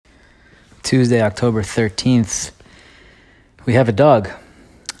Tuesday, October 13th, we have a dog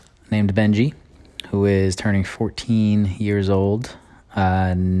named Benji, who is turning 14 years old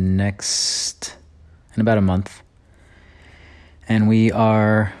in about a month. And we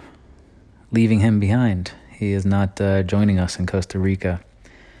are leaving him behind. He is not joining us in Costa Rica.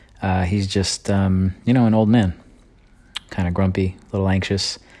 He's just, an old man, kind of grumpy, a little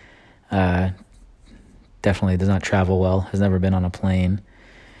anxious. Definitely does not travel well, has never been on a plane.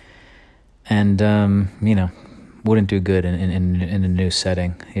 And, wouldn't do good in a new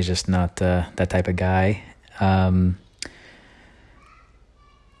setting. He's just not that type of guy.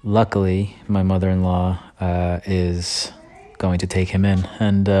 Luckily, my mother-in-law is going to take him in,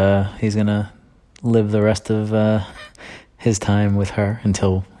 and he's going to live the rest of his time with her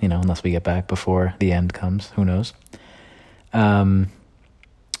until, unless we get back before the end comes. Who knows? And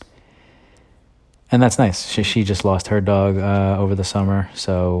that's nice. She just lost her dog over the summer,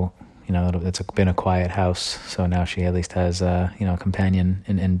 so it's been a quiet house. So now she at least has a companion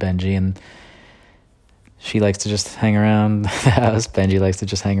in Benji, and she likes to just hang around the house. Benji likes to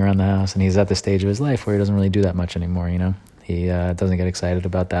just hang around the house, and he's at the stage of his life where he doesn't really do that much anymore. He doesn't get excited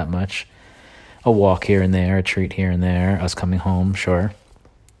about that much. A walk here and there, a treat here and there, us coming home, sure.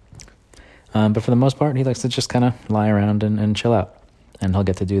 But for the most part, he likes to just kind of lie around and chill out. And he'll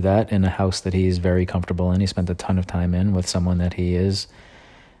get to do that in a house that he's very comfortable in. He spent a ton of time in with someone that he is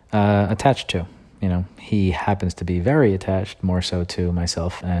attached to. He happens to be very attached, more so to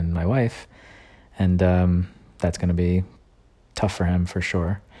myself and my wife. And that's going to be tough for him for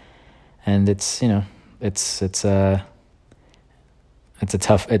sure. And it's a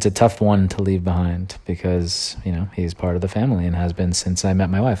tough one to leave behind because, he's part of the family and has been since I met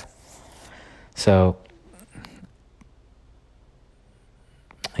my wife. So,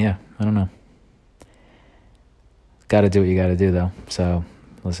 yeah, I don't know. Got to do what you got to do, though. So,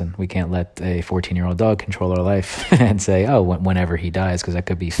 listen, we can't let a 14-year-old dog control our life and say, whenever he dies, because that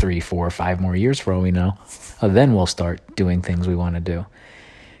could be 3, 4, 5 more years for all we know. Then we'll start doing things we want to do.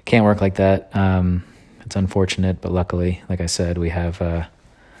 Can't work like that. It's unfortunate, but luckily, like I said, we have a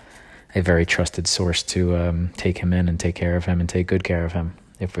very trusted source to take him in and take care of him and take good care of him.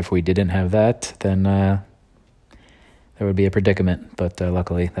 If we didn't have that, then there would be a predicament, but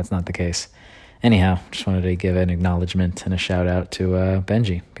luckily that's not the case. Anyhow, just wanted to give an acknowledgement and a shout out to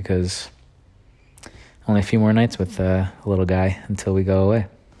Benji, because only a few more nights with a little guy until we go away.